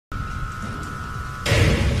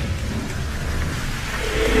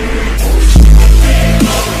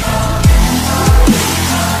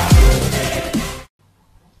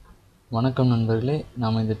வணக்கம் நண்பர்களே,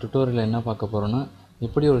 நாம் இந்த டுட்டோரியலில் என்ன பார்க்க போகிறோன்னா,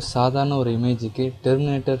 எப்படி ஒரு சாதாரண ஒரு இமேஜுக்கு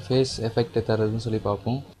டெர்மினேட்டர் ஃபேஸ் எஃபெக்ட் தரதுன்னு சொல்லி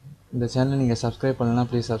பார்ப்போம். இந்த சேனலை நீங்கள் சப்ஸ்கிரைப் பண்ணலாம்,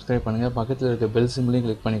 ப்ளீஸ் சப்ஸ்கிரைப் பண்ணுங்கள். பக்கத்தில் இருக்க பெல் சிம்பிளையும்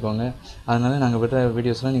கிளிக் பண்ணிக்கோங்க. அதனால் நாங்கள் விடுற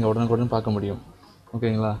வீடியோஸ்லாம் நீங்கள் உடனுக்குடன் பார்க்க முடியும்.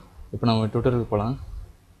 ஓகேங்களா? இப்போ நம்ம டுட்டோரியலுக்கு போகலாம்.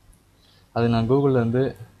 அது நான் கூகுளில்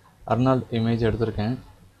அர்னால்ட் இமேஜ் எடுத்திருக்கேன்.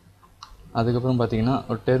 அதுக்கப்புறம் பார்த்தீங்கன்னா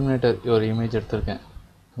ஒரு டெர்மினேட்டர் ஒரு இமேஜ் எடுத்திருக்கேன்.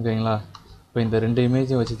 ஓகேங்களா? இப்போ இந்த ரெண்டு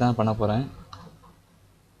இமேஜும் வச்சு தான் பண்ண போகிறேன்.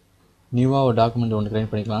 நியூவாக ஒரு டாக்குமெண்ட் ஒன்று க்ரியேட்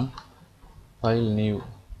பண்ணிக்கலாம். ஃபைல் நியூ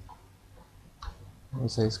ஒரு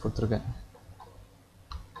சைஸ் கொடுத்துருக்கேன்.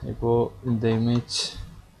 இப்போது இந்த இமேஜ்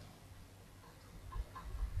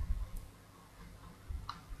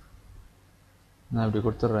நான் இப்படி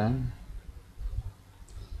கொடுத்துட்றேன்.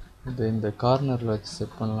 இது இந்த கார்னரில் வச்சு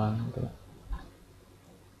செட் பண்ணலான்னு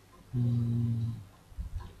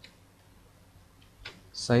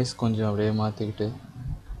சைஸ் கொஞ்சம் அப்படியே மாற்றிக்கிட்டு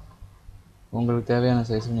உங்களுக்கு தேவையான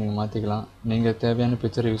சைஸை நீங்கள் மாற்றிக்கலாம். நீங்கள் தேவையான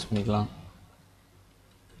பிக்சரை யூஸ் பண்ணிக்கலாம்.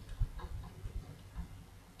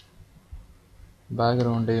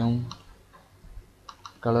 பேக்ரவுண்டையும்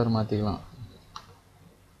கலர் மாற்றிக்கலாம்.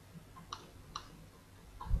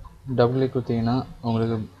 டபுள் கிளிக் கொடுத்தீங்கன்னா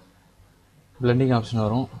உங்களுக்கு பிளெண்டிங் ஆப்ஷன்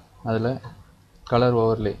வரும். அதில் கலர்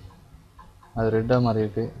ஓவர்லே அது ரெட்டாக மாதிரி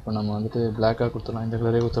இருக்குது. இப்போ நம்ம பிளாக்காக கொடுத்துடலாம். இந்த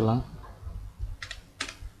கலரே கொடுத்துடலாம்.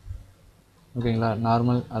 ஓகேங்களா?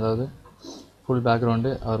 நார்மல், அதாவது ஃபுல் பேக்ரவுண்டு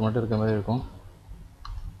அவர் மட்டும் இருக்க மாதிரி இருக்கும்.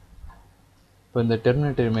 இப்போ இந்த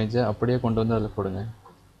டெர்மினேட்டர் இமேஜை அப்படியே கொண்டு வந்து அதில் போடுங்க.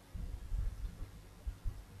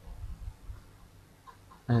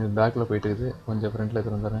 இது பேக்கில் போயிட்டு இருக்குது, கொஞ்சம் ஃப்ரண்ட்டில்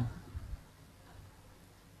எடுத்து வந்துடுறேன்.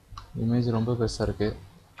 இமேஜ் ரொம்ப பெருசாக இருக்குது.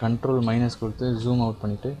 கண்ட்ரோல் மைனஸ் கொடுத்து ஜூம் அவுட்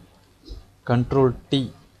பண்ணிவிட்டு கண்ட்ரோல் டி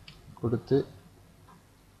கொடுத்து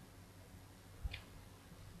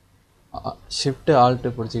ஷிஃப்ட்டு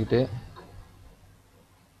ஆல்ட்டு பிடிச்சிக்கிட்டு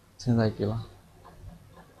சின்னதாக்கிக்கலாம்.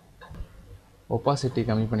 ஒப்பாசிட்டி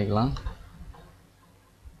கம்மி பண்ணிக்கலாம்.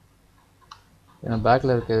 ஏன்னா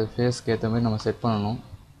பேக்கில் இருக்க ஃபேஸ்க்கு ஏற்ற மாதிரி நம்ம செட் பண்ணணும்.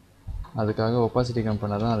 அதுக்காக ஒப்பாசிட்டி கம்மி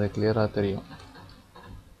பண்ணால் தான் அது கிளியராக தெரியும்.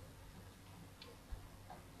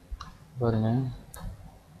 பாருங்கள்,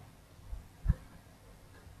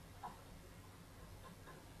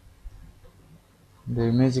 இந்த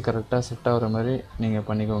இமேஜ் கரெக்டாக செட் ஆகிற மாதிரி நீங்கள்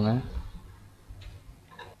பண்ணிக்கோங்க.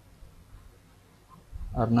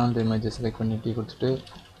 அர்னால்ட் இமேஜை செலக்ட் பண்ணி டீ கொடுத்துட்டு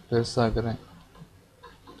பெருசாக்குறேன்.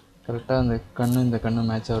 கரெக்டாக இந்த கண்ணு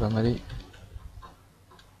மேட்ச் ஆகிற மாதிரி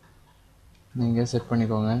நீங்கள் செட்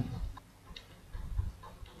பண்ணிக்கோங்க.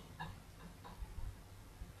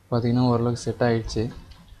 பார்த்திங்கன்னா ஓரளவுக்கு செட் ஆகிடுச்சு.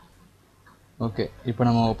 ஓகே, இப்போ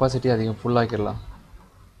நம்ம ஒப்பாசிட்டி அதிகம் ஃபுல்லாக்கிடலாம்.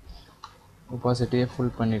 ஒப்பாசிட்டியே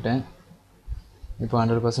ஃபுல் பண்ணிட்டேன். இப்போ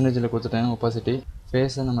 100% கொடுத்துட்டேன் ஒப்பாசிட்டி.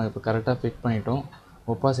 ஃபேஸை நம்ம இப்போ கரெக்டாக ஃபிட் பண்ணிட்டோம்.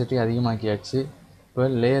 ஒப்பாசிட்டி அதிகமாக்கியாச்சு. இப்போ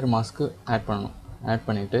லேயர் மாஸ்க்கு ஆட் பண்ணணும். ஆட்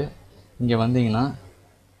பண்ணிவிட்டு இங்கே வந்தீங்கன்னா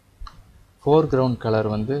ஃபோர்க்ரவுண்ட் கலர்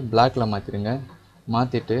பிளாக்கில் மாற்றிடுங்க.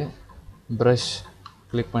 மாற்றிட்டு ப்ரஷ்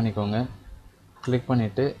கிளிக் பண்ணிக்கோங்க. கிளிக்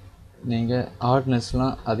பண்ணிவிட்டு நீங்கள்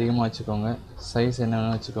ஹார்ட்னஸ்லாம் அதிகமாக வச்சுக்கோங்க. சைஸ் என்ன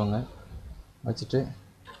வேணால் வச்சுக்கோங்க. வச்சுட்டு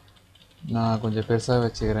நான் கொஞ்சம் பெருசாக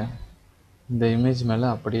வச்சுக்கிறேன். இந்த இமேஜ் மேலே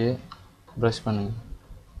அப்படியே ப்ரஷ் பண்ணுங்கள்.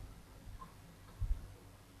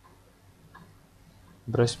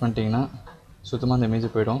 ப்ரஷ் பண்ணிட்டீங்கன்னா சுத்தமாக அந்த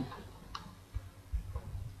இமேஜ் போயிடும்.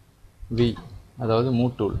 வி, அதாவது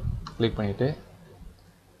மூவ் டூல் கிளிக் பண்ணிவிட்டு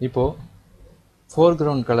இப்போது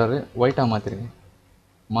ஃபோர்க்ரவுண்ட் கலரு ஒயிட்டாக மாற்றிடுங்க.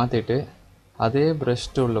 மாற்றிட்டு அதே ப்ரஷ்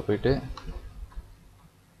டூலில் போயிட்டு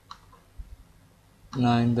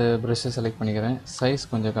நான் இந்த ப்ரஷ்ஷை செலக்ட் பண்ணிக்கிறேன். சைஸ்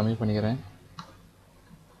கொஞ்சம் கம்மி பண்ணிக்கிறேன்.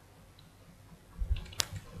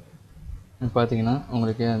 பார்த்தீங்கன்னா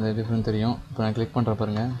உங்களுக்கே அந்த டிஃப்ரெண்ட் தெரியும். இப்போ நான் கிளிக் பண்ணுற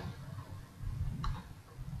பாருங்கள்,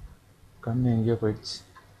 கண் எங்கேயோ போயிடுச்சு.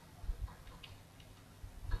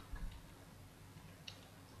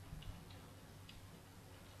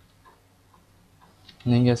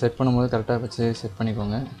 நீங்கள் செட் பண்ணும்போது கரெக்டாக வச்சு செட்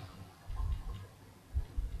பண்ணிக்கோங்க.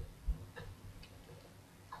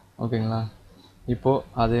 ஓகேங்களா? இப்போது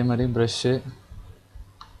அதே மாதிரி ப்ரஷ்ஷு,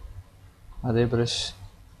 அதே ப்ரஷ்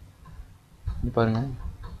பாருங்கள்.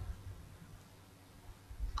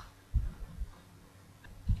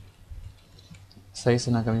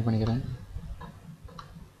 சைஸை நான் கம்மி பண்ணிக்கிறேன்.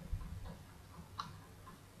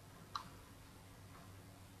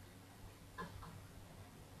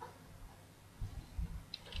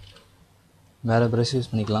 வேறு ப்ரஷ் யூஸ்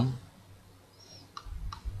பண்ணிக்கலாம்.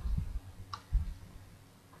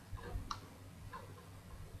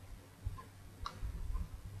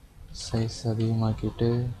 சைஸ் அதிகமாக்கிட்டு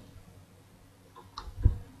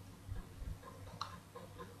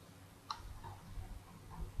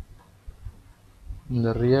இந்த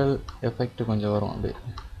ரியல் எஃபெக்ட் கொஞ்சம் வரும். அப்படியே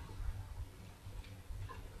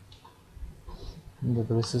இந்த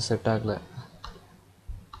ப்ரெஷ்ஷு செட் ஆகலை.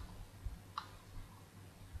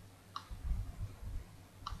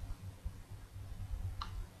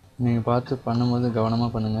 நீங்கள் பார்த்து பண்ணும்போது கவனமாக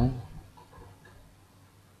பண்ணுங்கள்.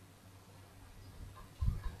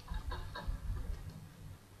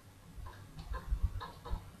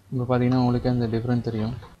 இப்போ பார்த்தீங்கன்னா உங்களுக்கே அந்த டிஃப்ரெண்ட்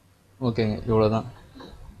தெரியும். ஓகேங்க, இவ்வளோதான்.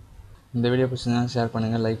 இந்த வீடியோ பிடிச்சிருந்தா ஷேர்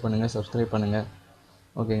பண்ணுங்கள், லைக் பண்ணுங்கள், சப்ஸ்கிரைப் பண்ணுங்கள்.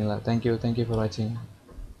 ஓகேங்களா? தேங்க்யூ ஃபார் வாட்சிங்.